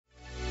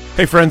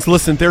Hey friends,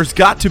 listen, there's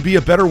got to be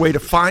a better way to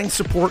find,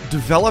 support,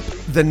 develop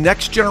the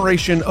next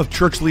generation of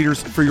church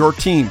leaders for your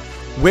team.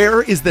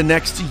 Where is the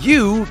next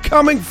you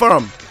coming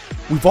from?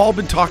 We've all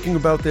been talking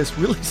about this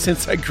really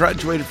since I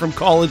graduated from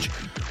college,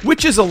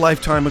 which is a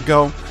lifetime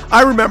ago.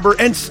 I remember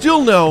and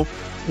still know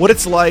what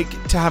it's like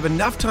to have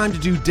enough time to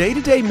do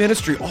day-to-day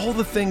ministry, all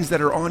the things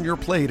that are on your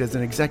plate as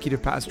an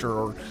executive pastor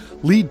or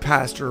lead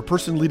pastor, a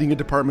person leading a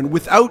department,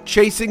 without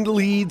chasing the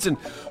leads and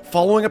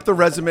following up the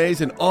resumes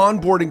and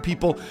onboarding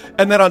people.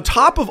 And then on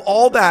top of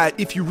all that,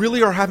 if you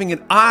really are having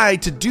an eye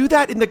to do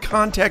that in the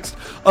context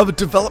of a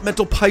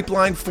developmental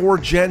pipeline for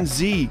Gen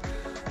Z.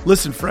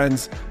 Listen,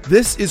 friends,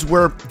 this is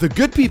where the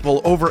good people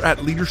over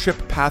at Leadership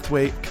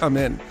Pathway come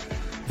in.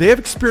 They have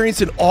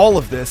experience in all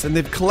of this, and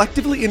they've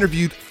collectively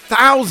interviewed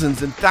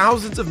thousands and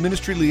thousands of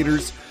ministry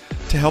leaders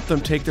to help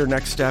them take their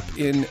next step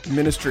in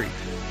ministry.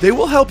 They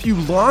will help you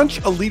launch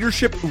a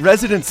leadership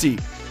residency.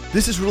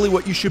 This is really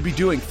what you should be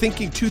doing,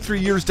 thinking 2-3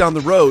 years down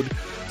the road,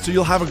 so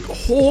you'll have a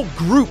whole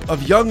group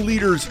of young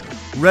leaders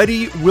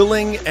ready,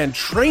 willing, and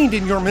trained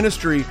in your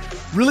ministry.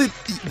 Really,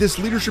 this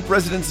leadership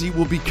residency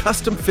will be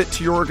custom fit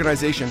to your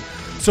organization.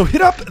 So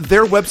hit up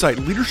their website,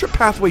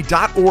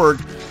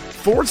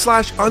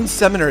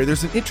 leadershippathway.org/unSeminary.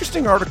 There's an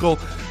interesting article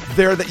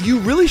there that you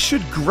really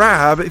should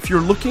grab if you're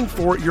looking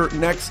for your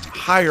next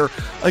hire.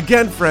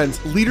 Again, friends,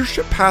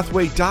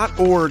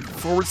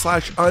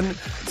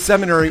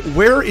 leadershippathway.org/unSeminary.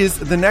 Where is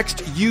the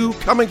next you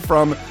coming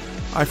from?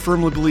 I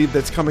firmly believe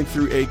that's coming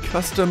through a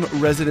custom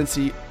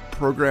residency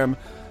program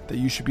that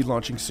you should be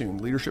launching soon.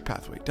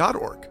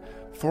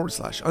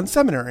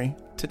 leadershippathway.org/unseminary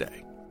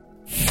today.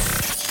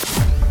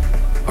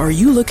 Are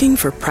you looking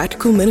for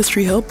practical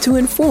ministry help to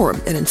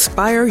inform and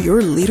inspire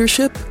your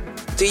leadership?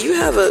 Do you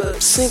have a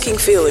sinking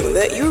feeling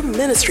that your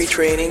ministry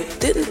training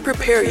didn't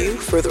prepare you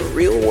for the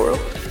real world?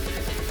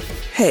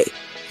 Hey,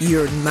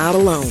 you're not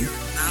alone.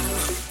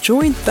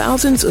 Join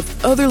thousands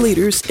of other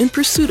leaders in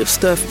pursuit of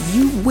stuff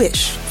you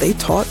wish they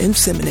taught in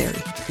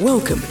seminary.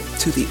 Welcome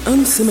to the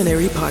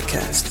unSeminary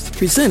podcast,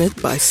 presented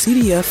by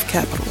CDF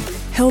Capital,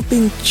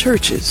 helping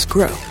churches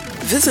grow.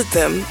 Visit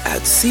them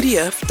at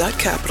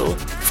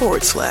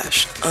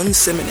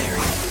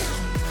cdf.capital/unseminary.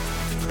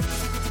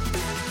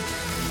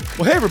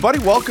 Well, hey, everybody,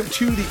 welcome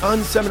to the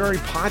unSeminary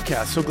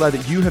podcast. So glad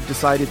that you have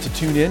decided to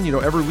tune in. You know,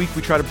 every week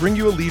we try to bring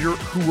you a leader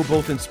who will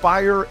both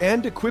inspire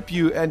and equip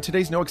you, and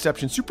today's no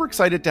exception. Super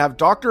excited to have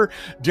Dr.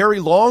 Derry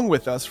Long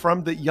with us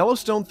from the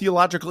Yellowstone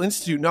Theological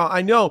Institute. Now,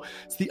 I know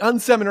it's the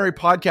unSeminary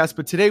podcast,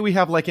 but today we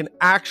have like an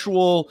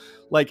actual,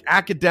 like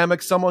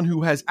academic, someone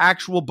who has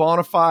actual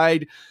bona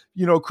fide,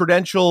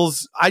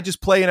 credentials. I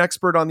just play an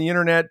expert on the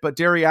internet, but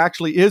Derry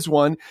actually is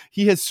one.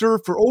 He has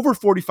served for over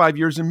 45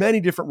 years in many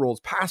different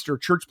roles: pastor,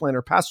 church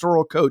planner,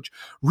 pastoral coach,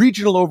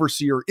 regional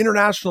overseer,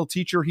 international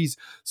teacher. He's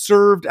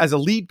served as a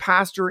lead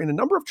pastor in a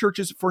number of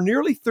churches for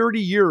nearly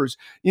 30 years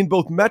in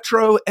both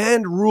metro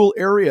and rural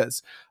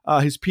areas.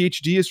 His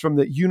PhD is from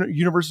the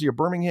University of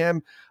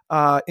Birmingham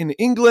in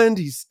England.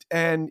 He's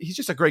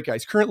just a great guy.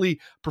 He's currently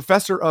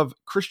professor of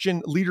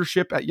Christian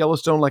leadership at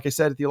Yellowstone, like I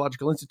said, at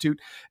Theological Institute.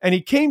 And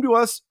he came to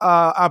us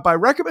by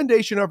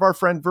recommendation of our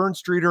friend Vern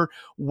Streeter.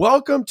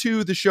 Welcome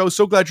to the show.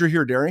 So glad you're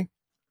here, Derry.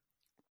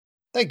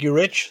 Thank you,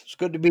 Rich. It's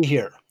good to be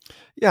here.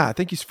 Yeah,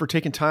 thank you for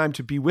taking time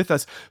to be with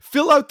us.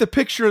 Fill out the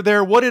picture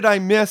there. What did I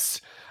miss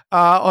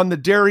on the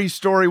Derry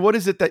story? What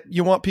is it that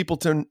you want people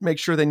to make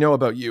sure they know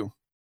about you?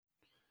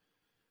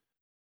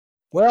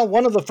 Well,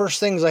 one of the first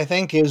things I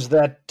think is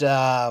that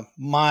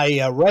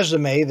my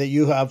resume that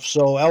you have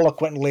so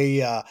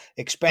eloquently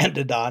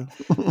expanded on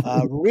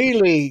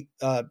really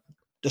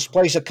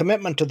displays a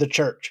commitment to the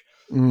church.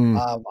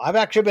 I've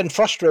actually been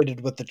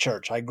frustrated with the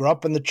church. I grew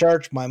up in the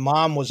church. My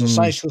mom was a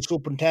Sunday school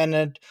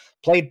superintendent,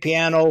 played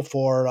piano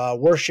for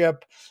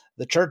worship.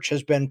 The church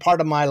has been part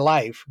of my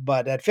life.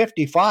 But at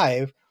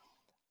 55,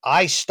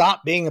 I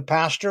stopped being a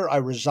pastor. I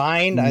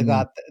resigned. I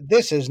thought,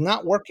 this is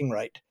not working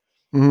right.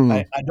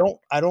 I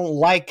don't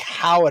like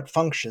how it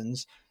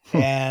functions.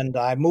 And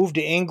I moved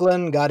to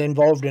England, got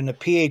involved in a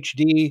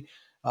PhD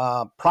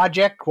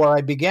project where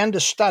I began to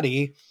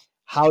study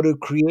how to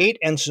create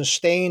and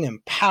sustain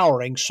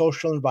empowering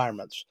social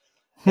environments.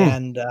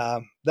 And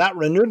that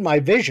renewed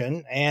my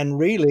vision and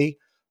really,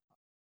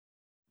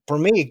 for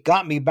me,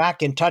 got me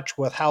back in touch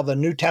with how the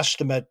New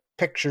Testament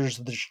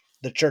pictures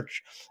the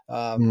church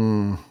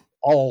all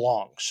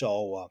along.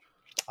 So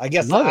I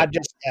guess I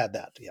just add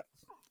that. Yeah.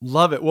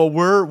 Love it. Well,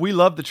 we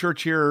love the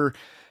church here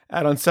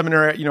at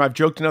unSeminary. I've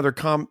joked in other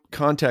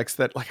contexts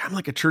that I'm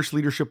like a church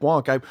leadership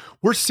wonk.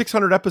 We're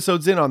 600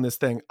 episodes in on this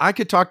thing. I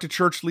could talk to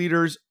church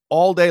leaders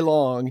all day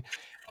long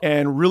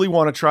and really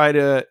want to try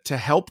to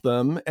help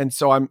them. And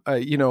so I'm,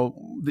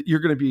 you're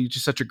going to be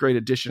just such a great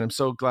addition. I'm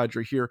so glad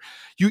you're here.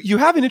 You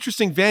have an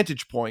interesting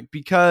vantage point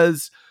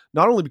because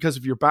not only because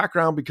of your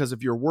background, because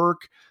of your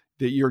work,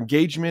 your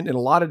engagement in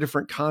a lot of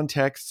different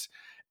contexts.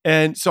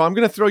 And so I'm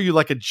going to throw you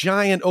like a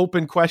giant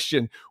open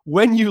question.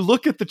 When you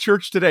look at the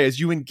church today, as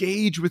you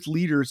engage with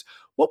leaders,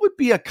 what would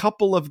be a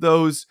couple of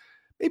those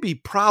maybe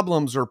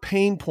problems or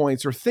pain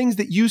points or things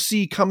that you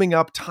see coming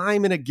up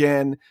time and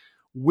again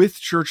with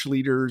church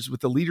leaders,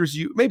 with the leaders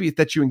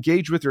that you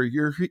engage with, or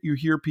you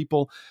hear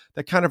people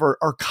that kind of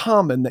are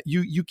common that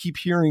you keep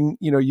hearing,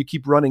 you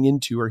keep running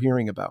into or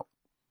hearing about?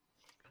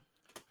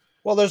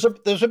 Well, there's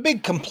a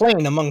big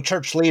complaint among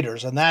church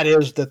leaders, and that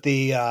is that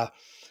the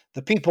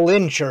people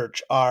in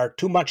church are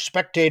too much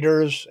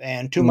spectators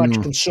and too much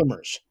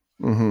consumers.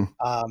 Mm-hmm.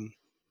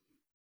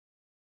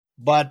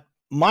 But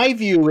my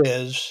view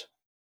is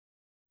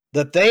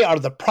that they are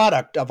the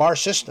product of our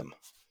system.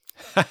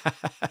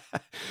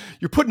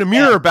 You're putting a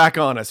mirror back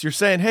on us. You're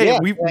saying, hey,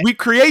 we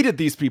created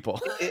these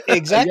people.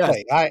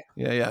 Exactly.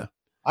 Yes.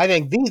 I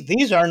think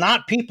these are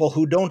not people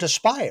who don't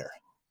aspire.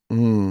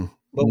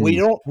 But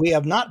we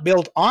have not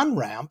built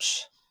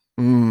on-ramps.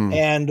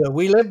 And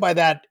we live by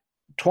that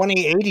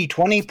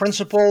 20-80-20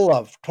 principle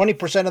of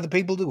 20% of the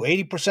people do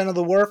 80% of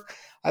the work.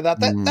 I thought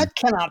that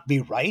cannot be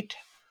right.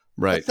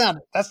 Right.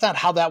 That's not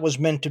how that was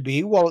meant to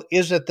be. Well,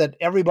 is it that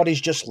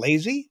everybody's just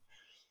lazy,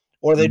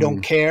 or they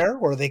don't care,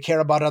 or they care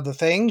about other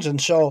things?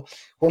 And so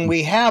when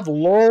we have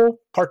low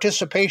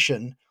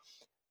participation,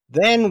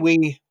 then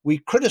we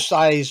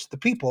criticize the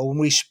people when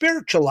we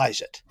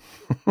spiritualize it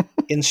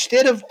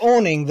instead of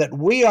owning that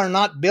we are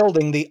not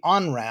building the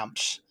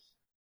on-ramps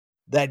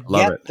that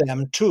get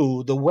them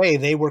to the way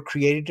they were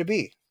created to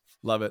be.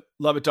 Love it,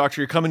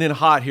 Doctor. You're coming in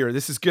hot here.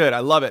 This is good. I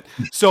love it.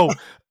 So,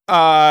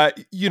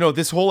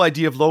 this whole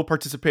idea of low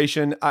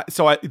participation.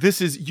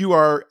 This is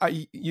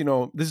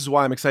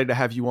why I'm excited to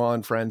have you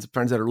on, friends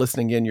that are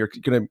listening in. You're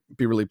going to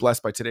be really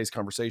blessed by today's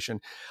conversation.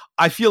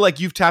 I feel like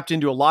you've tapped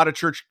into a lot of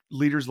church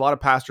leaders, a lot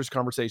of pastors'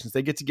 conversations.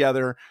 They get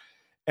together,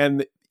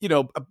 and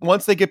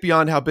once they get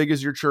beyond how big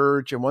is your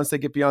church, and once they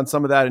get beyond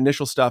some of that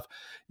initial stuff,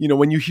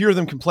 when you hear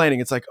them complaining,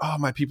 it's like, oh,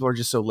 my people are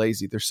just so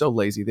lazy. They're so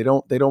lazy. They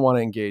don't want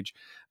to engage.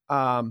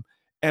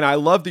 And I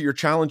love that your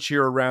challenge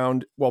here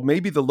around, well,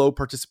 maybe the low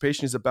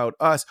participation is about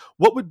us.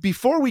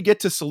 Before we get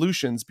to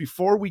solutions,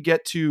 before we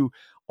get to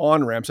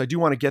on-ramps, I do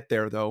want to get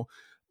there though.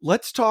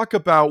 Let's talk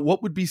about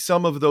what would be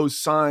some of those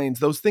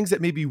signs, those things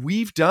that maybe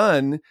we've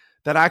done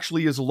that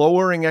actually is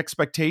lowering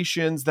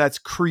expectations, that's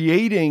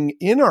creating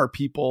in our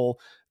people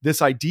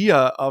this idea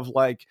of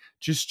like,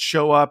 just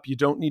show up, you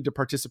don't need to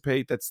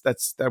participate.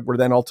 That we're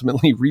then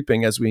ultimately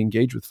reaping as we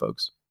engage with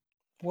folks.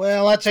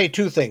 Well, I'd say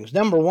two things.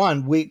 Number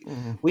one, we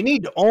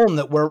need to own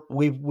that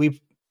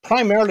we've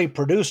primarily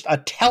produced a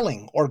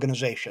telling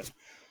organization.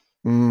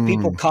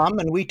 People come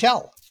and we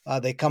tell.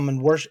 They come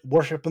and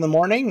worship in the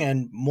morning,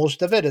 and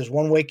most of it is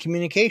one-way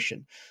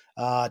communication,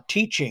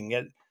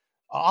 teaching.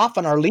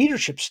 Often our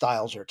leadership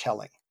styles are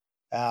telling.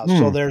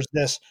 So there's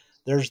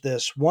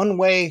this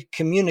one-way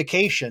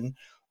communication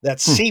that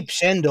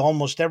seeps into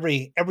almost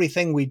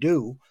everything we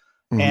do,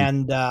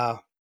 and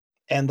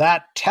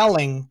that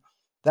telling.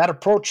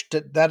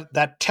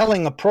 That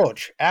telling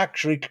approach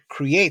actually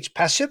creates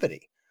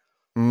passivity,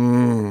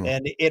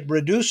 and it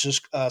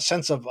reduces a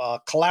sense of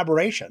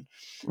collaboration.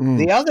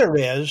 The other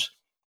is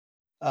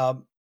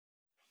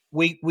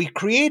we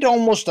create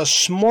almost a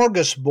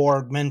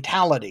smorgasbord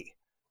mentality.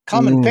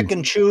 Come and pick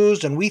and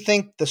choose, and we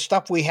think the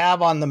stuff we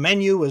have on the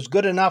menu is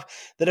good enough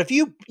that if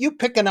you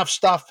pick enough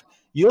stuff,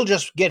 you'll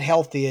just get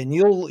healthy and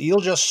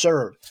you'll just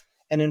serve.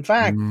 And in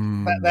fact,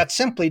 that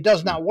simply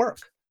does not work.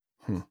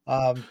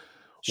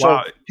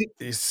 So,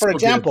 for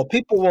example,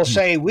 people will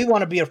say, we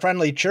want to be a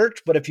friendly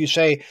church, but if you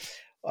say,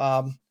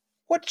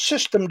 what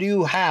system do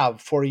you have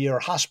for your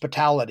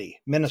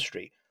hospitality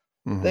ministry?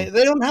 They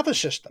don't have a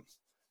system.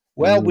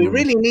 Well, we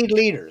really need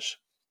leaders.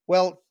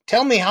 Well,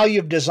 tell me how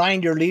you've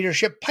designed your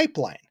leadership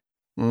pipeline.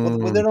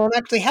 Well, they don't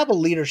actually have a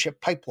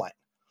leadership pipeline.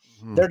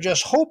 They're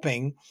just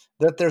hoping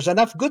that there's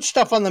enough good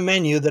stuff on the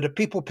menu that if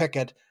people pick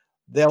it,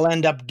 they'll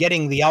end up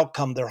getting the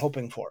outcome they're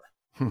hoping for.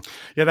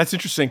 Yeah, that's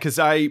interesting because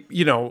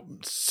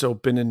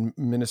been in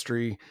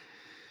ministry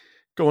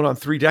going on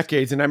 3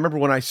 decades. And I remember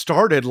when I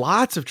started,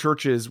 lots of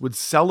churches would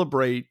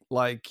celebrate,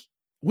 like,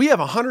 we have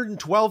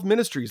 112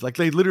 ministries. Like,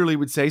 they literally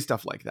would say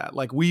stuff like that.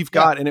 Like, we've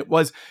got, and it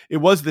was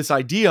this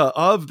idea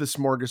of the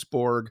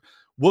smorgasbord.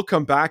 We'll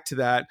come back to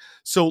that.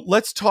 So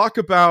let's talk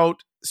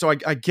about,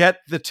 I get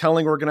the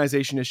telling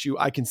organization issue.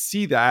 I can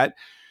see that.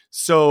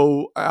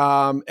 So,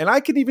 and I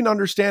can even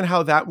understand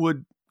how that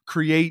would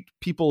create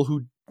people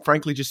who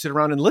frankly just sit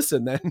around and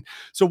listen then.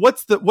 So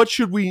what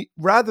should we,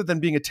 rather than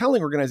being a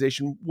telling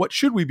organization, what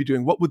should we be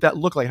doing? What would that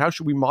look like? How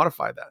should we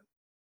modify that?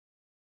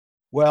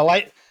 Well,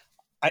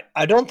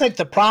 I don't think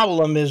the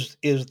problem is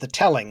the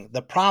telling.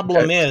 The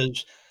problem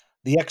is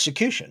the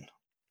execution.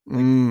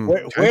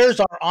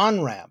 Where's our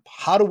on-ramp?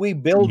 How do we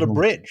build a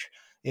bridge?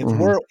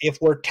 If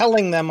we're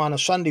telling them on a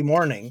Sunday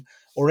morning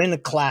or in a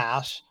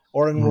class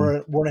or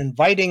we're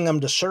inviting them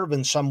to serve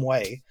in some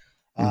way,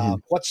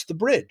 what's the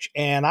bridge?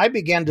 And I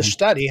began to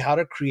study how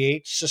to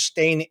create,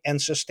 sustain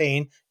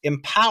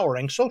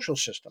empowering social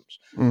systems.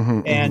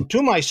 And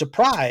to my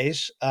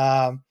surprise,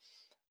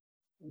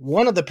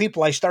 one of the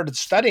people I started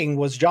studying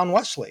was John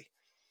Wesley.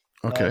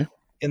 Okay.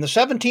 In the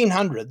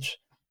 1700s,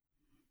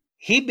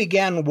 he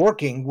began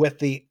working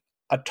with a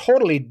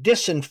totally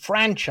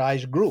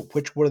disenfranchised group,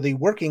 which were the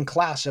working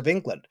class of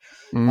England.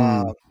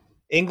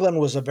 England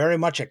was very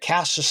much a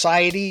caste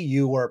society.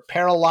 You were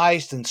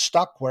paralyzed and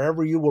stuck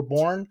wherever you were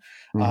born.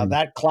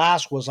 That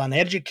class was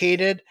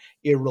uneducated,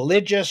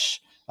 irreligious.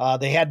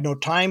 They had no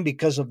time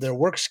because of their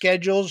work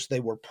schedules.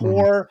 They were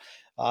poor.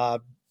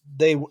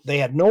 They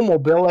had no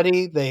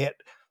mobility.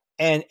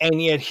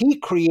 And yet he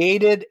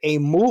created a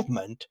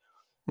movement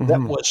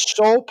that was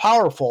so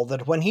powerful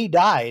that when he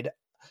died,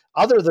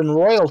 other than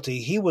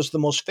royalty, he was the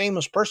most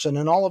famous person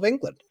in all of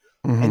England.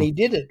 And he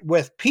did it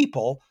with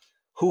people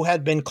who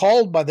had been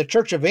called by the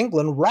Church of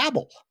England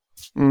rabble.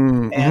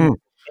 And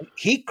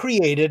he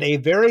created a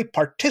very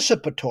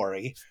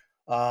participatory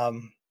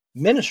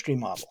ministry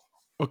model.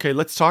 Okay,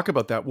 let's talk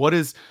about that.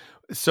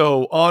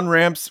 So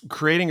on-ramps,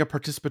 creating a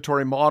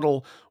participatory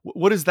model,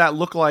 what does that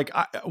look like?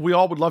 We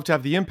all would love to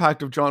have the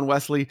impact of John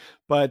Wesley,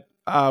 but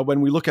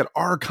when we look at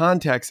our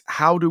context,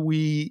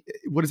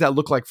 what does that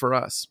look like for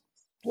us?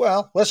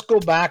 Well, let's go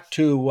back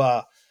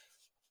to,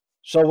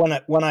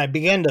 so when I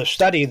began to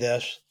study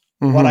this,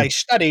 what I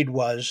studied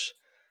was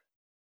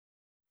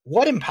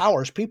what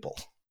empowers people.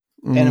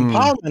 And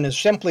empowerment is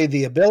simply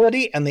the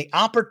ability and the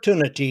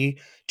opportunity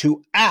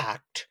to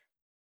act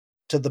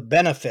to the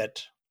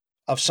benefit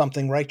of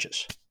something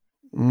righteous.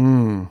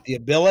 The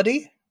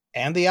ability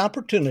and the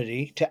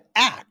opportunity to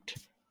act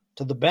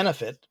to the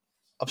benefit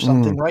of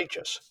something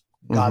righteous.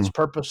 God's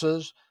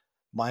purposes,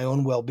 my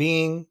own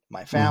well-being,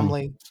 my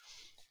family.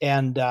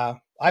 And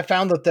I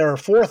found that there are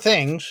 4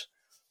 things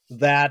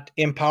that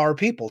empower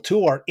people.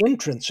 2 are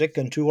intrinsic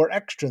and 2 are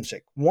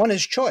extrinsic. 1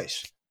 is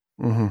choice.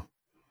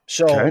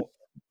 So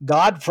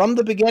God, from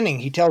the beginning,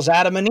 he tells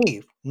Adam and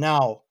Eve,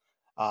 now,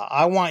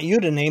 I want you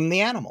to name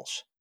the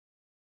animals.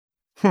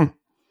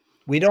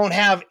 We don't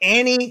have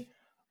any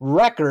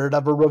record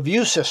of a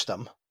review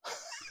system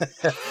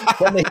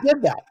when they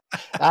did that.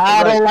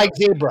 I don't like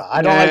zebra.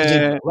 I don't like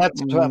zebra.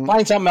 Let's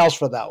find something else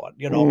for that one,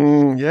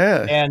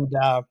 And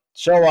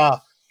so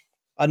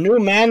a new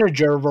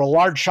manager of a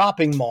large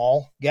shopping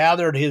mall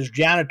gathered his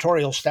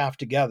janitorial staff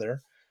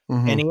together,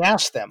 and he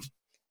asked them,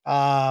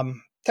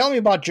 tell me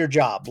about your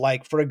job.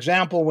 Like, for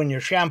example, when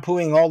you're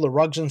shampooing all the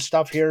rugs and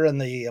stuff here in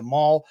the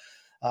mall,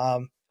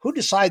 who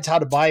decides how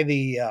to buy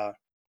the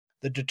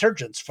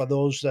detergents for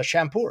those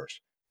shampoers?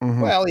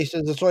 Well, he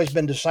says, it's always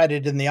been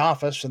decided in the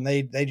office, and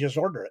they just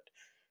order it.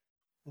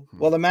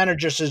 Well, the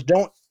manager says,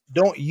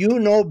 don't you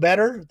know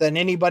better than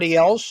anybody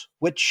else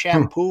which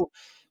shampoo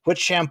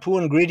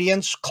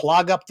ingredients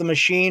clog up the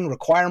machine,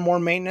 require more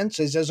maintenance?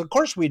 He says, of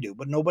course we do,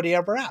 but nobody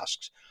ever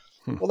asks.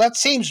 Well, that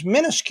seems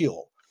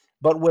minuscule,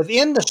 but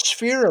within the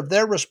sphere of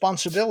their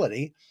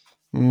responsibility,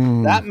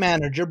 that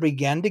manager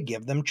began to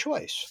give them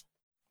choice.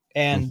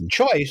 And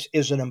choice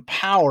is an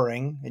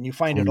empowering, and you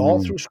find it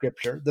all through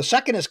Scripture. The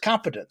second is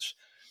competence.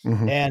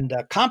 And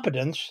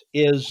competence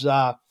is,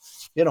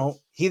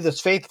 he that's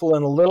faithful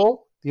in a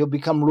little, he'll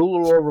become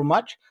ruler over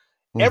much.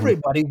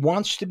 Everybody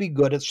wants to be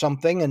good at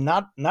something, and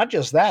not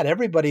just that,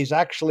 everybody's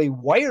actually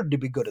wired to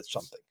be good at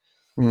something.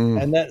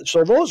 And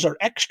so those are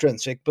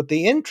extrinsic, but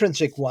the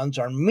intrinsic ones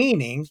are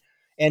meaning,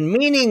 and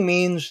meaning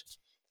means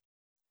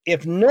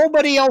if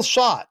nobody else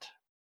saw it,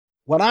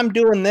 when I'm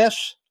doing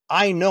this,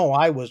 I know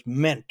I was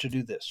meant to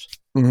do this.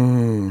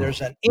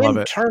 There's an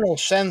internal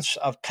sense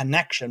of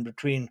connection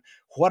between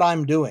what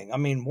I'm doing. I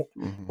mean,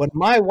 when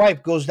my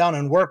wife goes down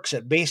and works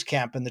at base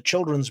camp in the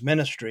children's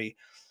ministry,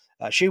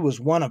 she was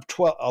one of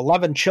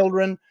 11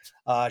 children.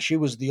 She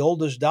was the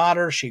oldest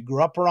daughter. She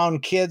grew up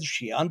around kids.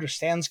 She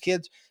understands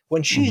kids.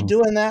 When she's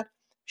doing that,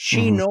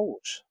 she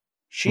knows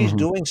she's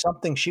doing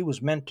something she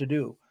was meant to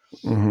do.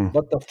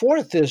 But the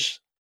fourth is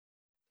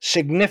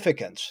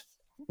significance.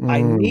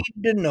 I need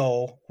to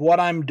know what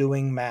I'm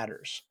doing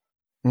matters.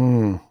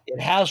 It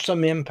has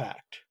some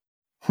impact.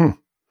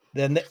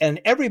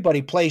 And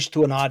everybody plays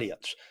to an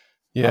audience.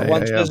 I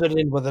once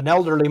visited with an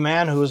elderly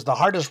man who was the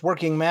hardest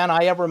working man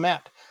I ever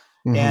met.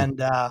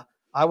 And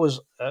I was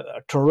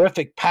a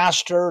terrific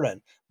pastor,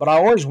 but I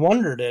always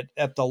wondered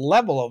at the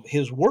level of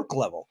his work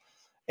level.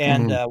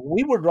 And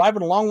we were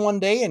driving along one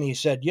day, and he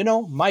said,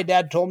 my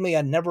dad told me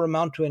I'd never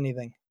amount to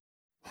anything.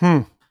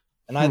 And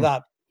I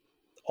thought,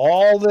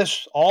 all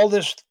this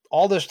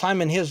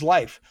time in his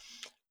life,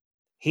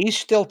 he's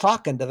still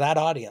talking to that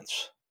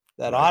audience,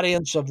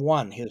 audience of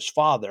one, his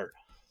father,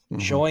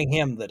 showing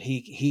him that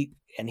he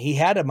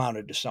had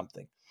amounted to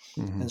something.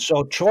 And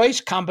so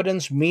choice,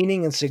 competence,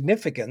 meaning, and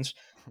significance,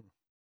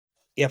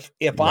 if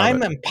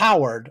I'm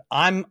empowered,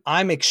 I'm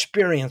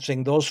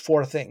experiencing those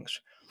 4 things.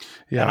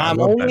 And I'm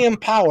only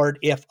empowered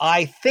if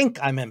I think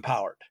I'm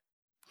empowered.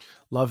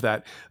 Love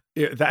that.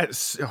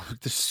 There's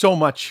so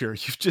much here.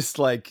 You've just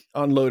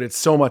unloaded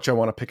so much I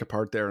want to pick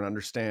apart there and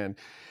understand.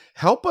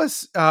 Help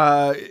us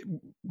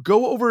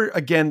go over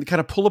again,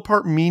 kind of pull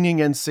apart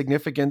meaning and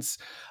significance.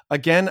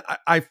 Again,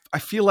 I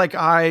feel like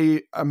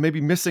I am maybe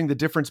missing the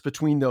difference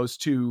between those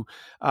two.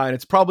 And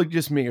it's probably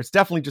just me. It's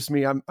definitely just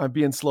me. I'm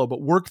being slow,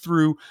 but work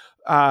through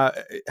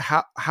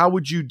how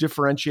would you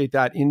differentiate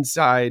that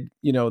inside,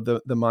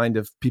 the mind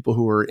of people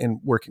who are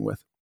working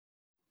with?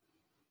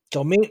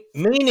 So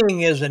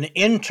meaning is an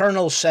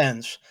internal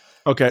sense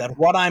that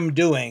what I'm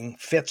doing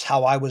fits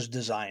how I was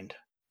designed.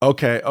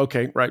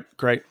 Okay. Right.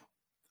 Great.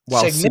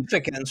 Wow.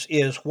 Significance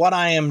is what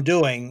I am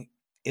doing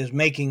is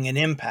making an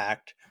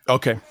impact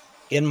Okay.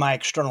 in my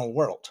external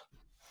world.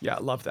 Yeah. I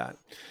love that.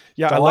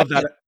 Yeah. I So love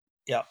that.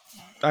 Yeah.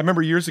 I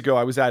remember years ago,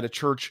 I was at a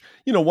church,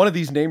 one of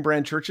these name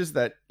brand churches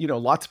that,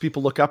 lots of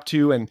people look up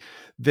to, and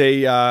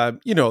they,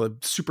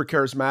 super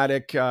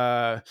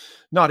charismatic,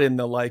 not in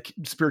the like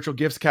spiritual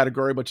gifts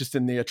category, but just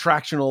in the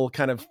attractional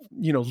kind of,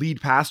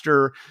 lead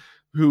pastor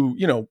who,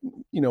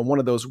 one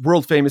of those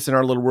world famous in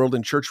our little world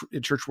in church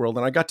world.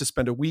 And I got to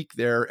spend a week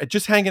there at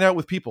just hanging out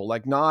with people,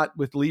 like not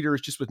with leaders,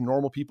 just with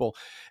normal people.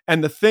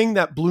 And the thing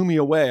that blew me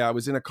away, I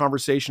was in a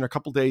conversation a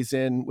couple days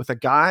in with a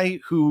guy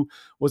who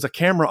was a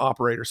camera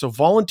operator. So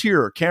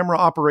volunteer camera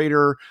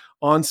operator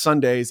on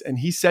Sundays. And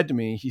he said to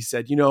me,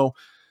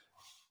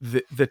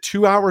 the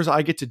 2 hours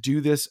I get to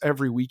do this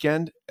every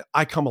weekend,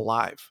 I come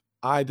alive.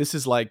 This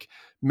is like,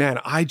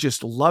 man, I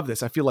just love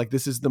this. I feel like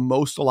this is the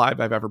most alive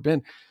I've ever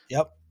been.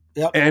 Yep.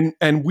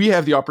 And we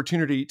have the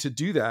opportunity to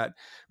do that.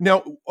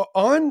 Now,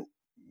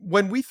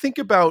 when we think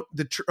about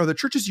the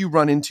churches you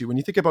run into, when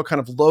you think about kind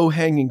of low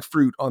hanging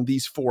fruit on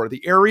these four,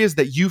 the areas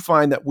that you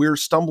find that we're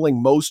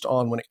stumbling most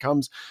on when it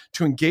comes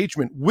to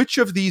engagement, which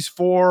of these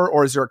four,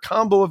 or is there a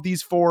combo of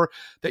these four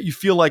that you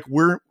feel like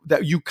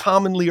that you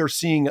commonly are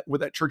seeing where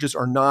that churches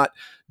are not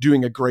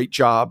doing a great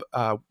job,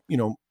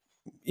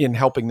 in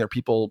helping their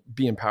people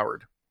be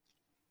empowered?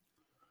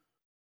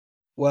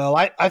 Well,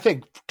 I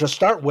think to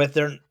start with,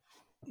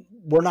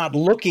 we're not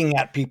looking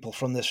at people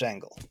from this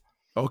angle.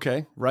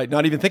 Okay, right.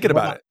 Not even thinking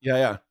about it.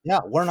 Yeah.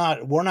 Yeah, we're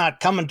not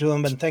coming to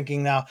them and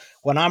thinking now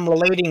when I'm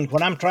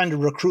trying to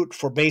recruit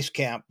for base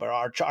camp or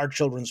our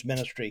children's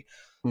ministry,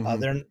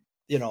 am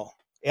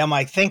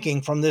I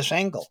thinking from this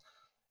angle?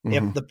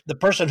 Mm-hmm. If the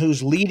person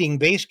who's leading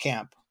base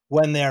camp,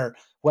 when they're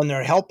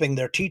helping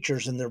their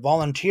teachers and their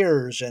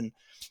volunteers, and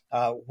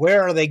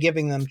where are they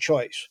giving them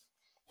choice?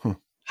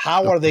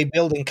 How are they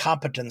building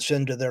competence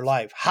into their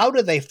life? How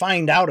do they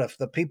find out if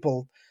the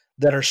people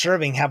that are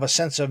serving have a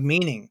sense of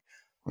meaning?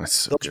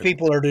 Those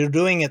people are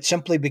doing it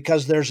simply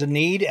because there's a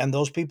need, and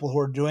those people who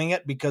are doing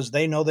it because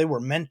they know they were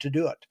meant to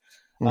do it.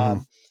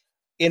 Mm-hmm.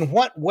 In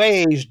what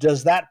ways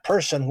does that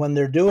person, when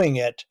they're doing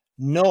it,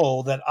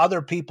 know that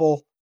other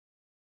people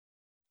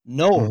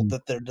know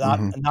that they're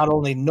not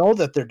only know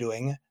that they're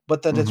doing it,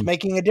 but that it's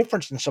making a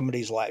difference in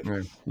somebody's life?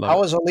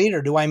 How, as a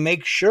leader, do I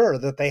make sure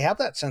that they have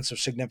that sense of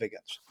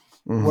significance?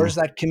 Where's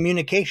that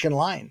communication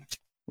line?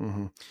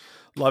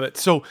 Love it.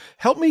 So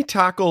help me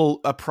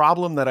tackle a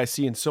problem that I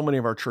see in so many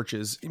of our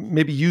churches,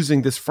 maybe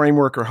using this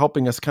framework or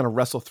helping us kind of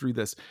wrestle through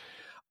this.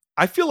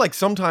 I feel like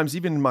sometimes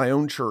even in my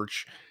own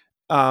church,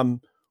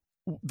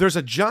 there's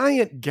a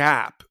giant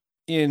gap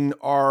in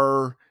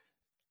our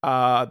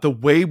the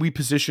way we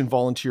position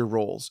volunteer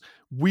roles.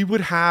 We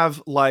would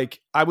have, like,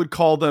 I would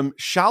call them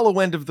shallow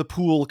end of the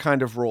pool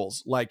kind of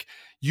roles. Like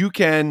you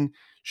can,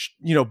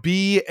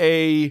 be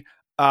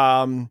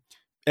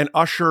an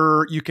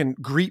usher, you can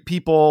greet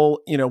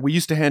people. We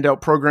used to hand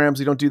out programs.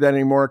 We don't do that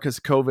anymore because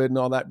of COVID and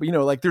all that. But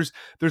like there's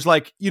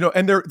like,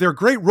 and they're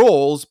great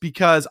roles,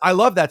 because I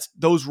love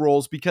those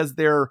roles, because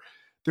they are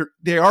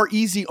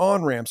easy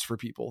on ramps for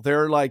people.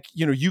 They're like,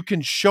 you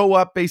can show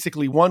up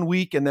basically one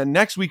week, and then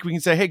next week we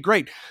can say, hey,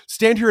 great,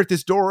 stand here at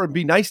this door and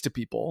be nice to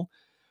people.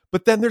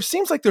 But then there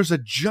seems like there's a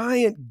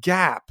giant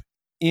gap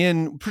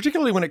in,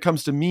 particularly when it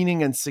comes to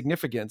meaning and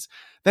significance.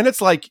 Then it's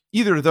like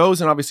either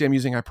those, and obviously I'm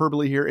using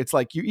hyperbole here, it's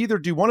like you either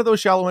do one of those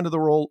shallow end of the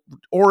role,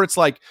 or it's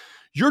like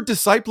you're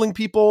discipling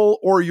people,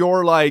 or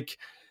you're like,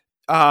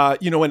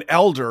 an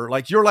elder,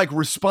 like you're like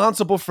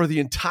responsible for the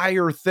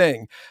entire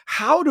thing.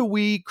 How do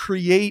we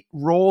create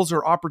roles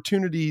or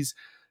opportunities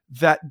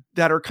that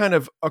are kind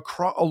of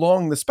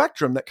along the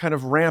spectrum that kind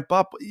of ramp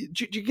up?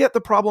 Do you get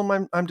the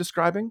problem I'm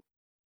describing?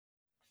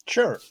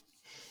 Sure.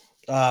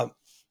 To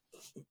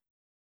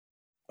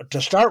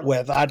start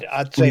with,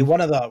 I'd say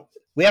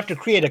we have to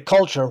create a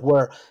culture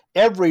where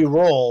every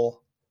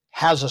role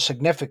has a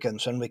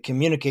significance, and we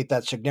communicate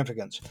that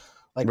significance.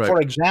 Like, right.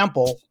 For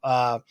example,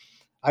 I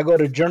go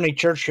to Journey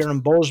Church here in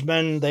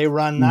Bozeman. They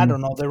run,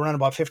 they run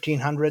about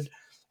 1,500.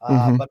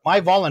 But my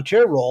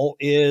volunteer role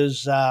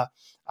is I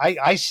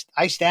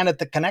stand at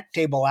the connect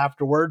table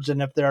afterwards,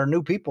 and if there are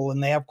new people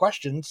and they have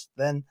questions,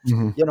 then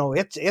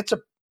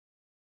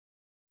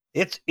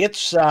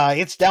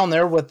it's down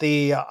there with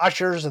the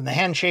ushers and the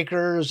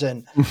handshakers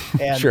and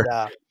sure.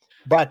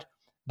 But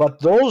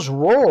those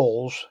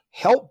roles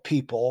help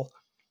people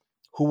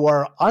who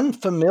are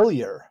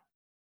unfamiliar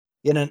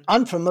in an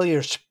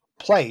unfamiliar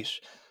place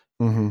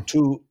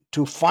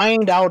to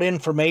find out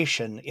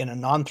information in a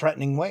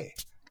non-threatening way.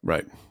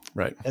 Right.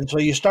 And so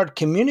you start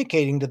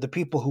communicating to the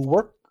people who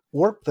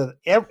work that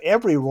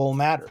every role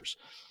matters.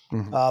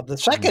 The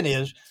second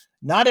is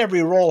not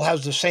every role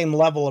has the same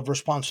level of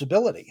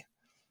responsibility.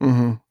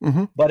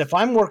 But if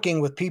I'm working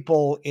with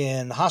people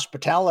in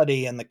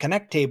hospitality and the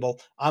connect table,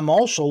 I'm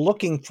also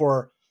looking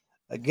for,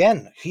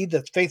 again, he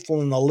that's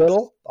faithful in the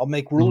little, I'll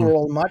make ruler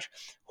over much.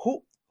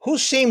 Who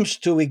seems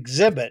to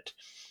exhibit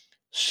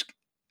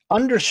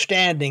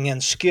understanding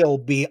and skill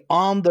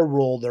beyond the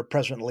role they're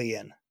presently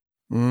in?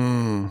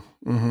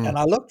 Mm-hmm. And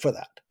I look for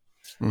that.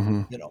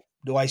 Mm-hmm.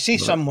 Do I see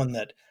someone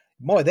that,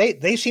 boy,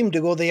 they seem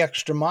to go the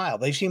extra mile.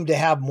 They seem to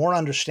have more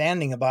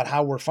understanding about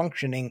how we're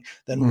functioning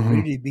than would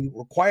really be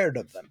required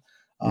of them.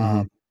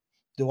 Mm-hmm.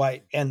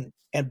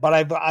 But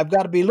I've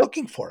got to be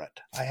looking for it.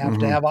 I have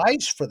to have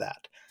eyes for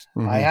that. I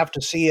Mm-hmm. have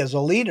to see, as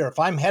a leader, if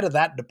I'm head of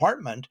that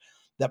department,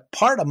 that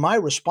part of my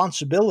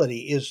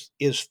responsibility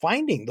is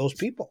finding those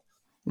people,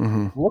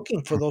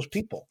 looking for those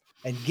people,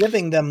 and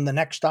giving them the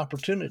next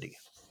opportunity.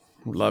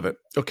 Love it.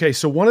 Okay,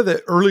 so one of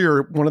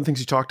the things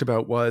you talked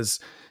about was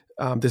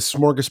this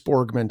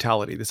smorgasbord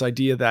mentality. This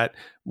idea that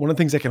one of the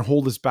things that can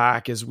hold us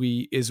back is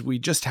we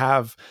just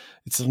have,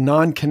 it's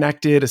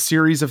non-connected, a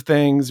series of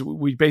things.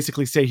 We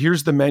basically say,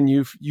 here's the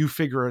menu, you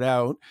figure it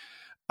out.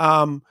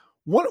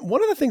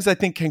 One of the things I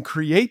think can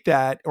create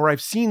that, or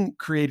I've seen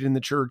created in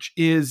the church,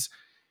 is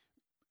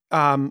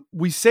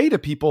we say to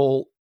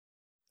people,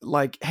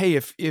 like, hey,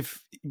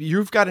 if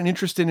you've got an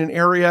interest in an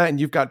area and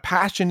you've got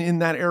passion in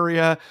that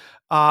area,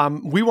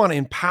 we want to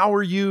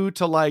empower you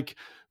to like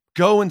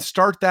go and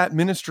start that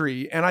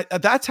ministry. And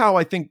that's how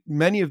I think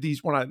many of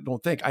these,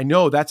 I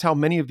know that's how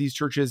many of these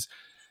churches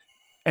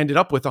ended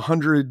up with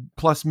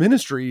 100+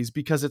 ministries,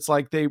 because it's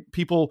like they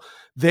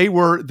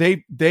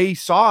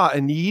saw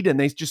a need and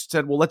they just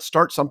said, well, let's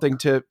start something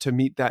to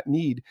meet that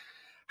need.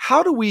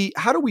 How do we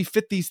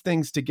fit these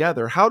things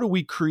together? How do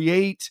we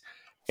create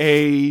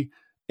a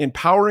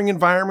empowering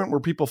environment where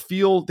people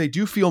feel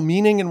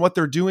meaning in what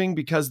they're doing,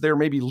 because they're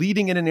maybe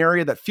leading in an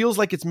area that feels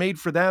like it's made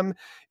for them?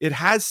 It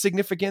has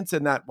significance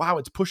in that, wow,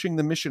 it's pushing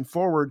the mission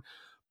forward,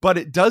 but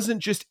it doesn't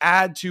just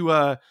add to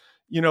a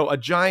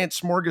giant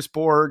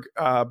smorgasbord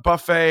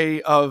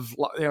buffet of,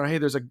 hey,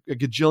 there's a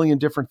gajillion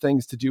different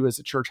things to do as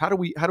a church. How do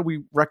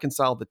we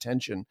reconcile the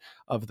tension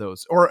of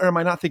those? Or am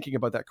I not thinking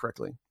about that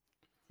correctly?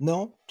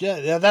 No,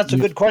 yeah, that's a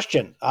good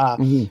question.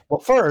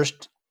 Well,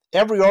 first,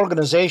 every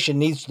organization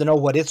needs to know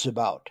what it's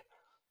about.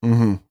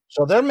 Mm-hmm.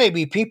 So there may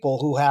be people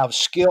who have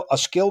a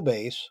skill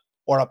base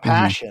or a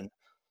passion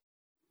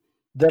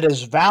that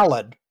is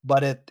valid,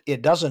 but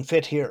it doesn't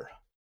fit here,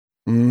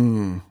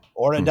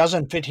 or it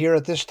doesn't fit here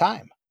at this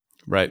time.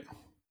 Right.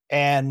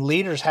 And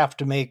leaders have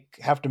to make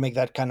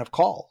that kind of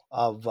call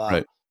of,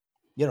 right.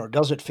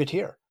 Does it fit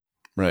here?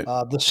 Right.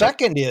 The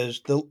second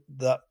is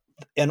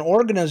an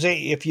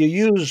organization. If you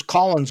use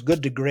Collins'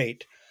 Good to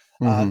Great,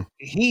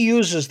 he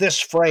uses this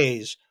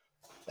phrase.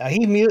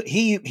 He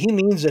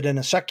means it in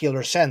a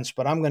secular sense,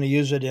 but I'm going to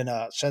use it in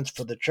a sense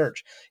for the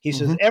church. He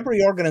says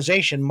every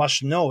organization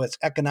must know its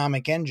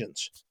economic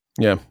engines.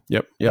 Yeah.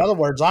 Yep. In other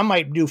words, I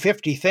might do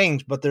 50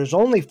 things, but there's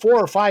only 4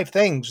 or 5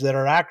 things that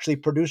are actually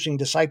producing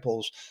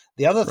disciples.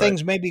 The other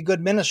things may be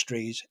good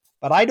ministries,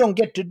 but I don't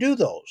get to do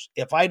those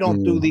if I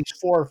don't do these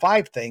 4 or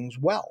 5 things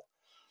well.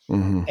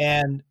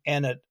 And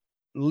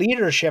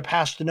leadership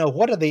has to know,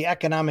 what are the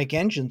economic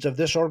engines of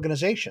this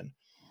organization?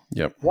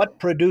 Yep. What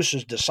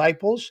produces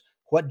disciples?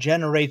 What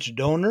generates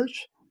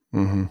donors?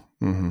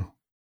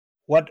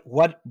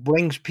 What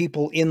brings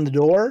people in the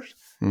doors?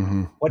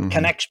 What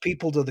connects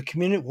people to the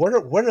community?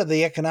 What are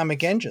the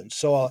economic engines?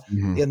 So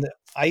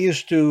I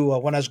used to,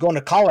 when I was going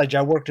to college,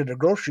 I worked at a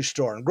grocery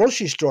store. And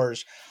grocery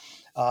stores,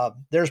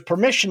 there's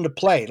permission to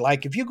play.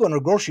 Like if you go to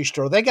a grocery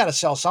store, they got to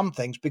sell some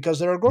things because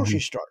they're a grocery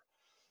store.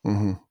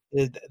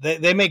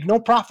 They make no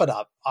profit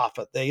off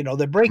it. They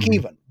break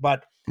even,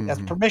 but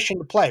that's permission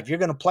to play. If you're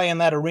going to play in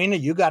that arena,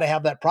 you got to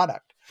have that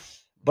product.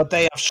 But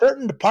they have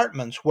certain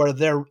departments where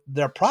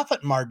their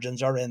profit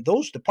margins are in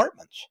those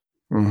departments,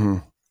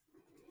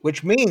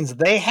 which means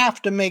they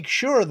have to make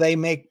sure they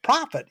make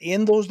profit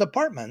in those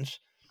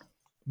departments,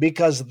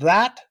 because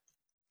that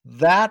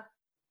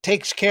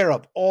takes care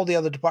of all the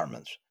other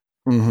departments.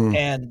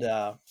 And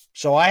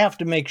so I have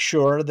to make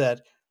sure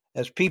that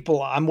as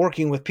people, I'm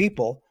working with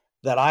people,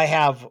 that I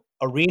have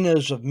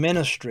arenas of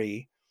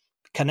ministry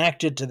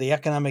connected to the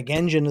economic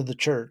engine of the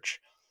church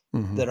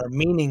that are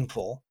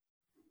meaningful,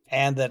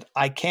 and that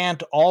I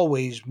can't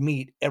always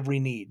meet every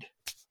need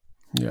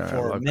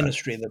for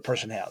ministry that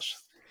person has.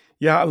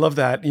 Yeah, I love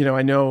that.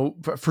 I know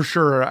for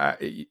sure, that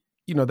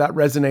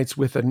resonates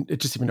with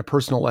just even a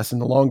personal lesson.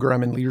 The longer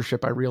I'm in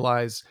leadership, I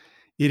realize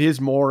it is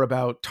more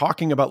about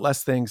talking about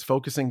less things,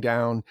 focusing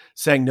down,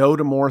 saying no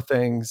to more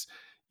things.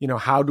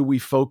 How do we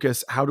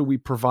focus? How do we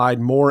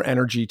provide more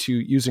energy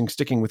to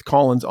sticking with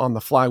Collins on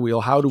the flywheel?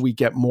 How do we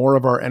get more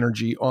of our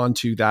energy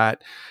onto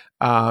that?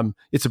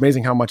 It's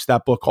amazing how much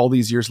that book all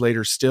these years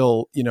later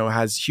still,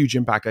 has huge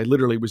impact. I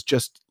literally was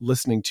just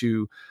listening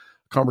to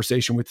a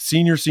conversation with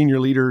senior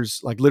leaders,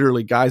 like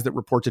literally guys that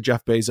report to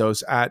Jeff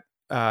Bezos at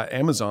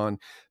Amazon,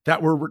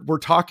 that we're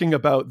talking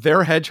about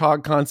their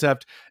hedgehog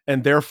concept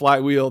and their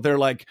flywheel. They're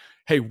like,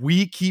 hey,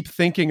 we keep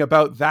thinking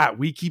about that.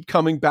 We keep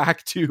coming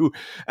back to,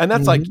 and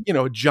that's like,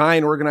 a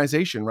giant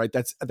organization, right?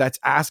 That's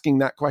asking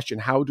that question.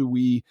 How do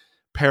we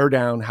pare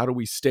down? How do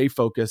we stay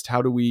focused?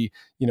 How do we,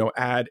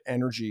 add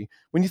energy?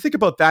 When you think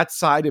about that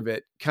side of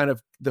it, kind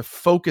of the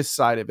focus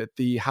side of it,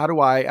 how do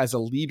I, as a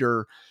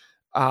leader,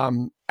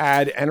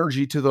 add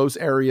energy to those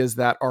areas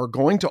that are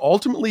going to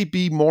ultimately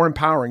be more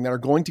empowering, that are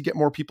going to get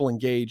more people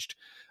engaged?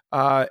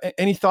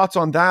 Any thoughts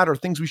on that, or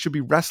things we should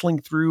be wrestling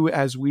through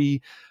as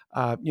we,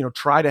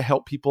 try to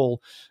help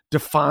people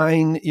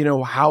define,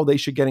 how they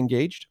should get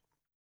engaged?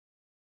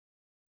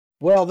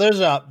 Well, there's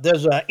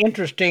a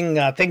interesting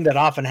thing that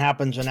often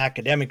happens in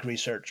academic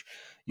research.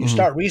 You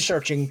start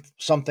researching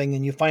something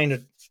and you find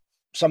that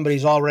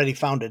somebody's already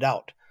found it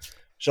out.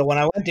 So when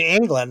I went to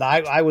England,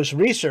 I was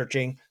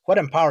researching what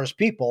empowers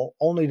people,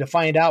 only to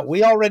find out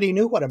we already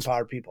knew what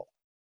empowered people.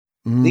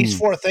 These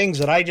four things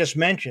that I just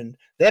mentioned,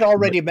 they'd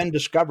already been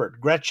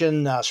discovered.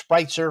 Gretchen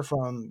Spreitzer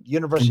from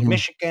University of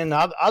Michigan,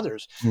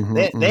 others,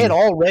 they had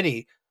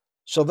already.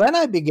 So then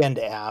I began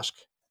to ask,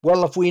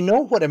 well, if we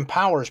know what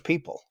empowers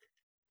people,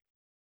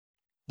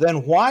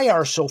 then why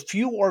are so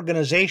few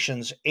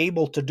organizations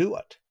able to do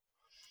it?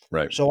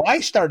 Right. So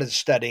I started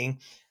studying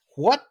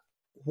what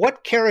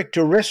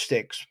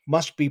characteristics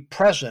must be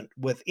present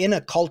within a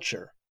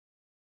culture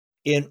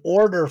in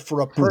order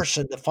for a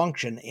person to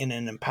function in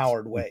an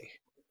empowered way.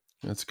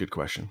 That's a good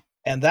question.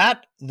 And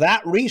that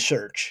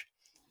research,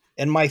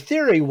 and my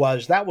theory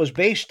was that was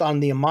based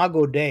on the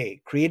Imago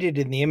Dei, created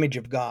in the image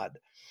of God.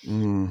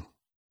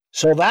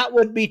 So that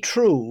would be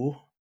true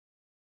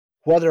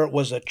whether it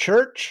was a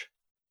church,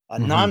 a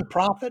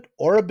nonprofit,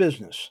 or a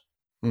business,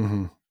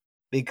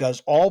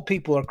 because all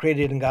people are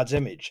created in God's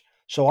image.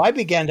 So I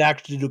began to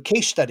actually do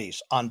case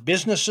studies on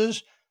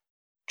businesses,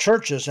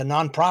 churches, and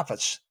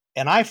nonprofits.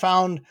 And I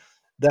found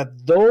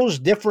that those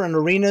different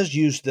arenas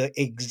use the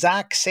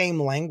exact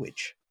same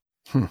language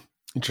when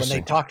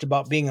they talked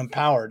about being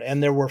empowered.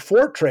 And there were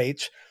four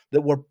traits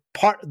that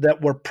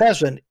were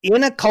present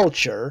in a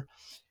culture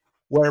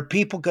where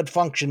people could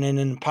function in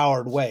an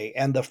empowered way.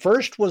 And the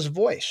first was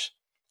voice.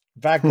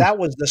 In fact, that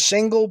was the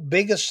single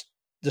biggest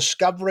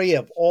discovery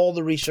of all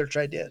the research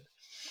I did.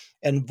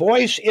 And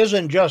voice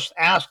isn't just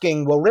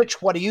asking, well,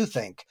 Rich, what do you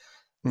think?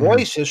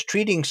 Voice is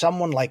treating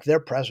someone like they're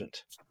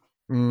present.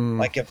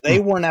 Like if they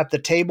weren't at the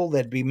table,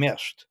 they'd be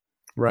missed.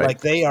 Right.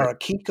 Like they are a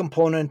key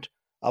component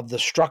of the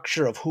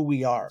structure of who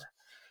we are.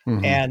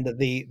 And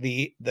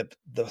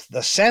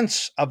the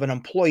sense of an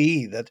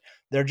employee that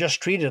they're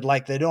just treated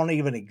like they don't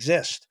even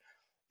exist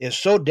is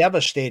so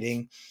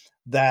devastating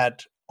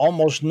that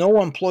almost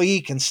no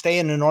employee can stay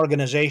in an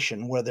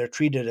organization where they're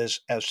treated as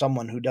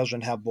someone who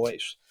doesn't have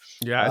voice.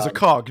 Yeah, as a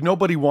cog.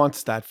 Nobody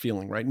wants that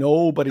feeling, right?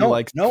 Nobody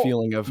likes the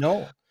feeling of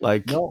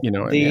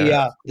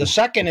The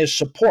second is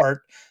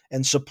support,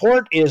 and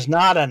support is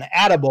not an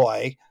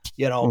attaboy,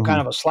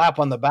 kind of a slap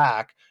on the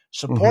back.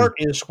 Support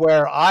is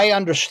where I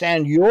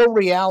understand your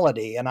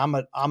reality and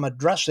I'm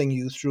addressing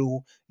you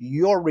through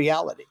your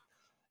reality.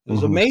 It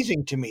was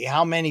amazing to me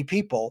how many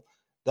people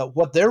that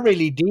what they're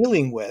really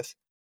dealing with,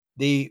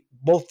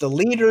 both the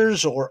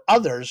leaders or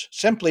others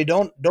simply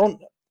don't know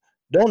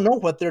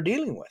what they're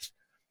dealing with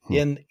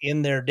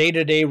in their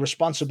day-to-day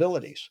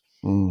responsibilities.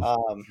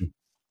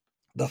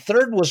 The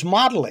third was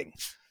modeling,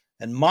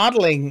 and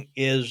modeling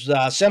is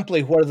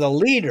simply where the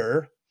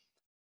leader's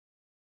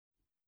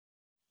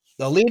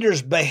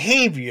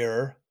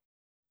behavior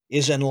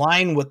is in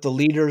line with the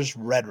leader's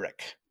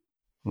rhetoric.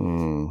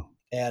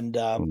 And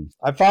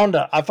I found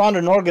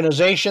an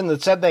organization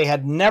that said they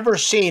had never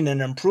seen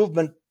an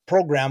improvement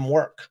program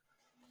work.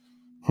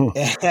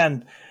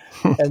 And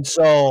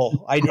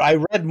so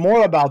I read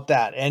more about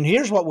that. And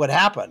here's what would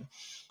happen.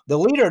 The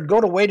leader would go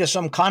away to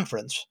some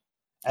conference,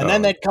 and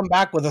then they'd come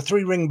back with a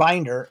 3-ring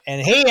binder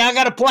and, hey, I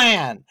got a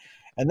plan.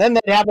 And then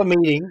they'd have a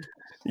meeting.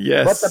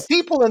 Yes. But the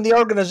people in the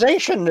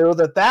organization knew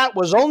that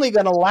was only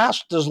going to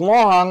last as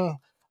long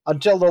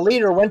until the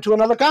leader went to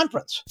another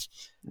conference.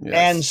 Yes.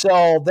 And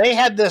so they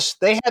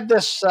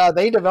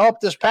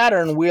developed this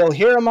pattern. We'll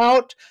hear them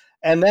out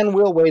and then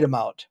we'll wait them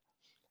out.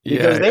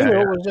 Because they knew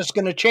it was just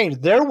going to change.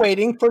 They're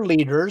waiting for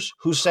leaders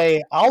who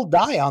say, I'll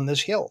die on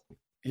this hill.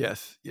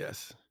 Yes.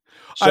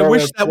 So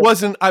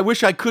I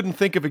wish I couldn't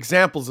think of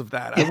examples of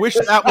that. I wish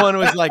that one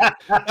was like,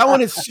 that one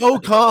is so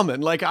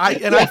common. Like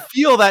I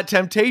feel that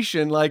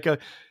temptation, like, you're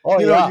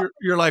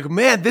like,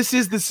 man, this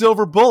is the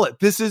silver bullet.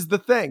 This is the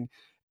thing.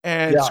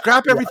 And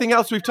scrap everything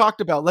else we've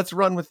talked about. Let's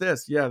run with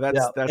this. Yeah.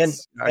 That's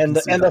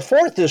the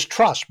fourth is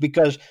trust,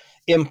 because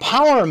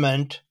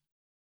empowerment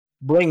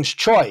brings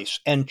choice,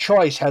 and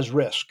choice has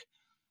risk.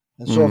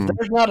 And so if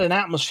there's not an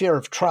atmosphere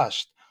of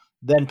trust,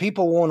 then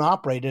people won't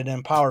operate in an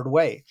empowered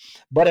way.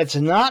 But it's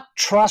not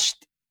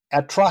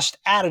a trust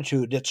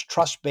attitude, it's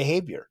trust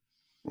behavior.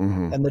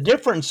 And the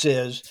difference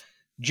is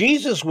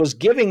Jesus was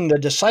giving the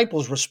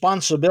disciples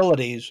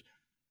responsibilities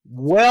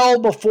well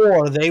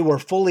before they were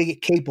fully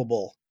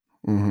capable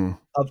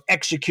of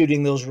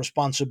executing those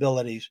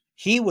responsibilities.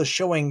 He was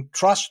showing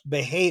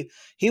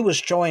He was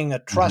showing a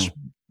trust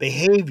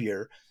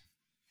behavior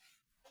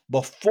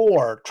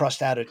before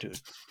trust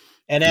attitude.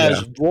 And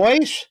as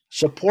voice,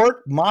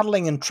 support,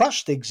 modeling, and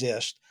trust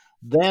exist,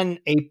 then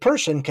a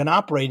person can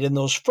operate in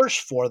those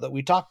first four that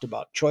we talked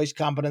about: choice,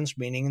 competence,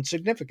 meaning, and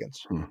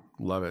significance.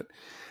 Love it.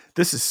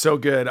 This is so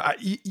good.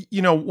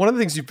 One of the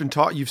things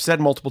you've said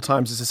multiple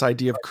times is this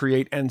idea of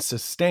create and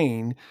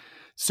sustain.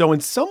 So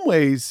in some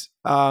ways,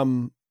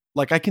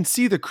 Like I can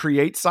see the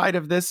create side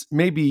of this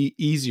maybe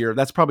easier.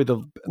 That's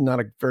probably not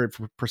a very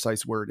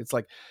precise word. It's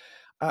like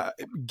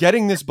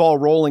getting this ball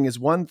rolling is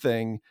one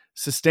thing,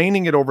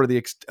 sustaining it over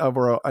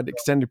an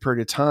extended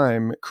period of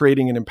time,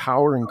 creating an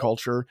empowering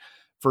culture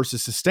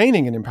versus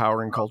sustaining an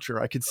empowering culture.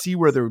 I could see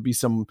where there would be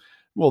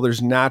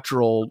there's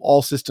natural,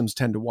 all systems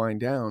tend to wind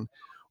down.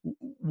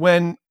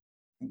 When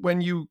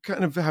you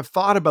kind of have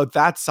thought about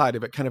that side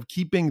of it, kind of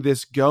keeping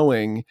this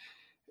going,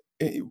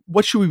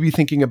 what should we be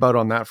thinking about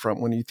on that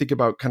front when you think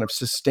about kind of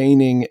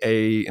sustaining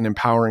an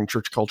empowering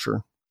church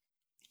culture?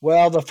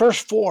 Well, the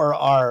first 4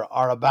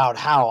 are about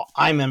how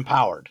I'm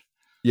empowered.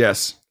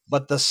 Yes.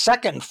 But the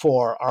second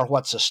 4 are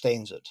what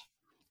sustains it.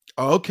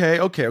 Okay.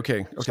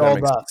 So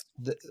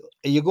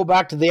you go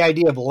back to the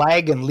idea of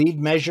lag and lead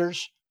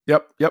measures.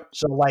 Yep.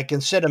 So like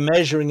instead of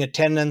measuring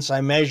attendance,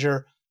 I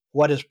measure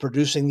what is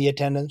producing the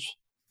attendance.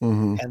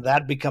 Mm-hmm. And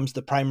that becomes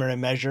the primary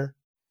measure.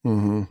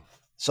 Mm-hmm.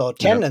 So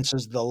attendance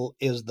is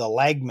the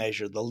lag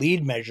measure. The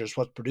lead measure is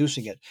what's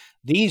producing it.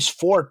 These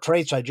 4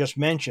 traits I just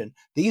mentioned,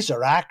 these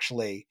are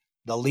actually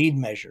the lead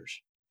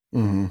measures.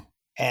 Mm-hmm.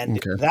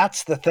 And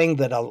that's the thing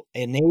that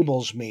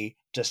enables me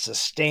to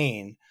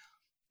sustain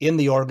in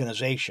the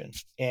organization.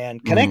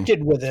 And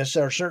connected with this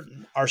are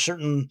certain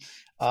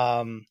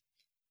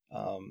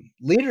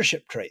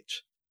leadership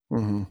traits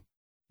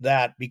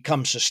that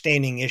become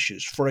sustaining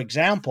issues. For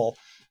example,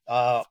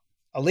 a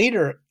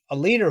leader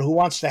who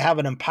wants to have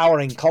an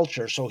empowering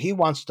culture, so he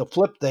wants to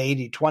flip the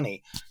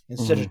 80-20.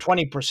 Instead of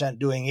 20%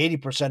 doing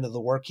 80% of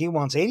the work, he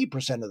wants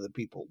 80% of the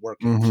people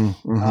working.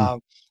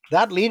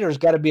 That leader's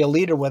got to be a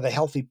leader with a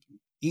healthy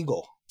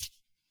ego.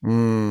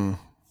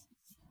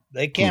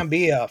 They can't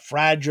be a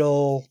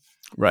fragile,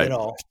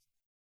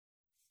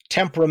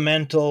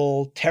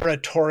 temperamental,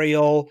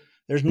 territorial.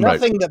 There's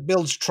nothing that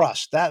builds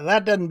trust.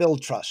 That doesn't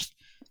build trust.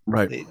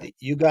 Right.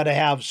 You got to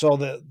have, so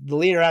the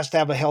leader has to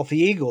have a healthy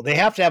ego. They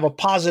have to have a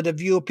positive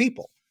view of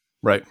people.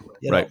 Right.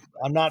 Right.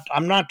 I'm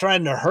not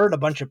trying to hurt a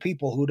bunch of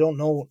people who don't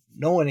know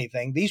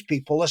anything. These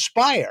people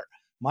aspire.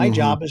 My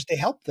job is to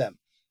help them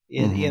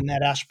in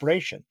that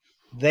aspiration.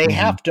 They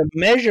have to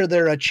measure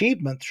their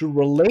achievement through a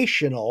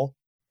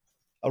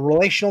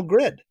relational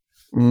grid.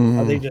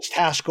 Are they just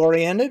task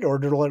oriented, or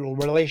do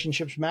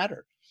relationships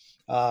matter?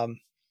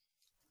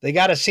 They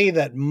got to see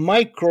that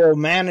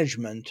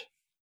micromanagement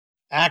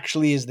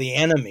actually is the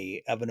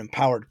enemy of an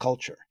empowered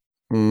culture.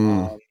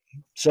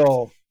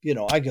 So,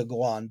 I could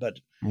go on,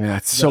 but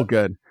it's so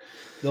good.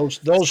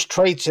 Those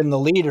traits in the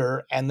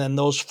leader, and then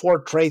those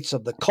 4 traits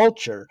of the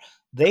culture,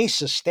 they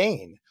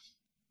sustain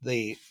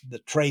the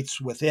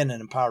traits within an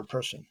empowered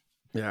person.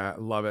 Yeah, I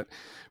love it.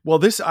 Well,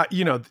 this,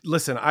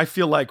 listen, I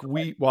feel like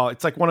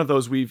it's like one of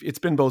those it's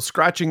been both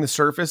scratching the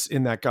surface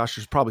in that, gosh,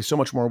 there's probably so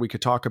much more we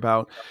could talk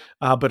about,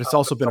 but it's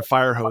also been a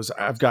fire hose.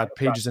 I've got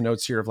pages and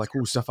notes here of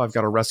stuff I've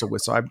got to wrestle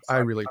with. So I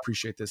really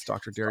appreciate this,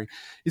 Dr. Derry.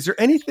 Is there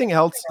anything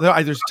else?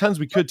 There's tons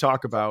we could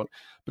talk about,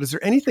 but is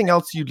there anything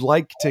else you'd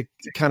like to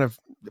kind of,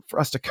 for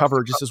us to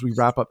cover just as we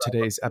wrap up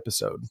today's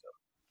episode?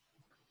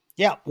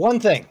 Yeah, one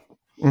thing.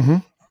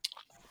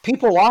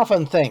 People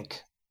often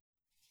think,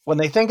 when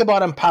they think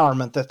about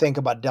empowerment, they think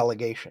about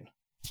delegation.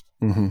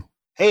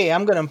 Hey,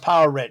 I'm going to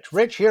empower Rich.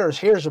 Rich,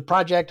 here's a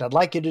project. I'd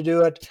like you to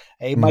do it.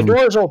 Hey, my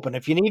door is open.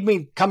 If you need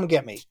me, come and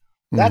get me.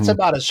 That's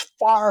about as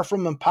far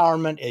from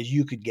empowerment as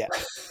you could get.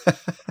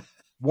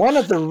 One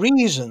of the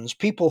reasons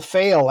people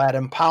fail at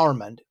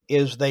empowerment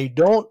is they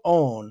don't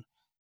own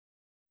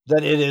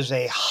that it is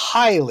a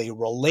highly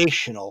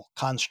relational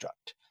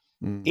construct.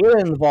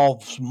 It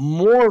involves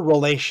more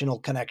relational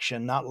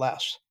connection, not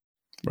less.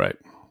 Right.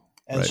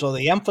 And so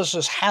the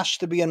emphasis has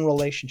to be in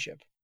relationship.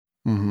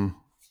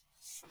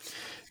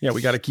 Yeah,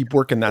 we got to keep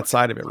working that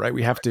side of it, right?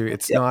 We have to,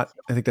 I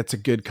think that's a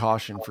good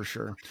caution for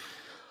sure.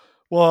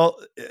 Well,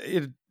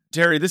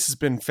 Derry, this has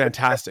been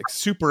fantastic,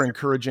 super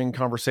encouraging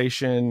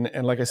conversation.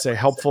 And like I say,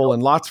 helpful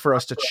and lots for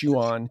us to chew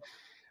on.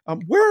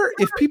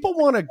 If people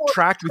want to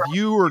track with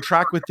you or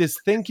track with this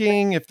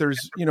thinking, if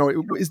there's,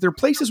 is there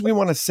places we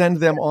want to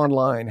send them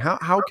online?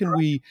 How can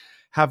we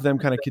have them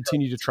kind of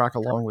continue to track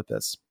along with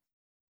this?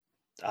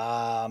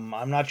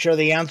 I'm not sure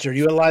the answer.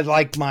 You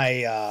like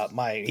my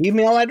my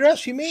email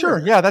address, you mean? Sure.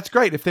 Yeah, that's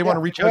great. If they want to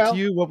reach out to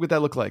you, what would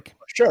that look like?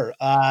 Sure.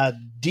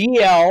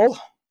 DL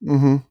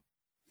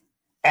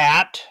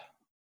at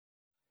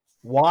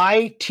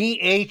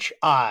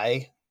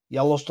YTHI,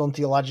 Yellowstone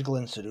Theological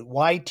Institute,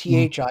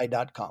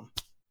 YTHI.com.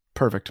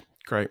 Perfect.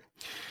 Great.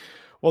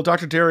 Well,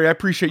 Dr. Derry, I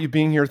appreciate you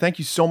being here. Thank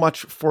you so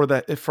much for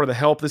the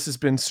help. This has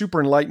been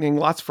super enlightening.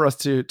 Lots for us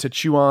to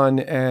chew on,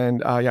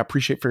 and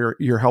appreciate for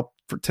your help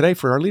for today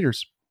for our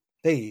leaders.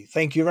 Hey,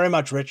 thank you very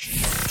much, Rich.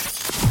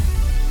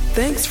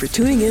 Thanks for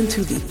tuning in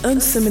to the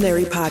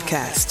unSeminary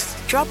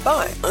podcast. Drop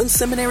by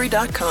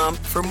unSeminary.com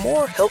for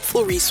more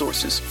helpful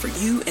resources for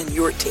you and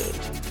your team.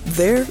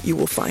 There you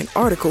will find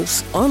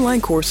articles,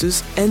 online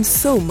courses, and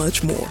so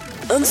much more.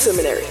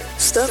 unSeminary,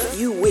 stuff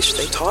you wish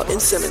they taught in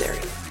seminary.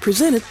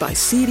 Presented by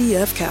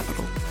CDF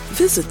Capital.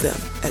 Visit them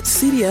at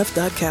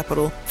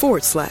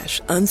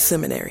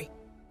cdf.capital/unseminary.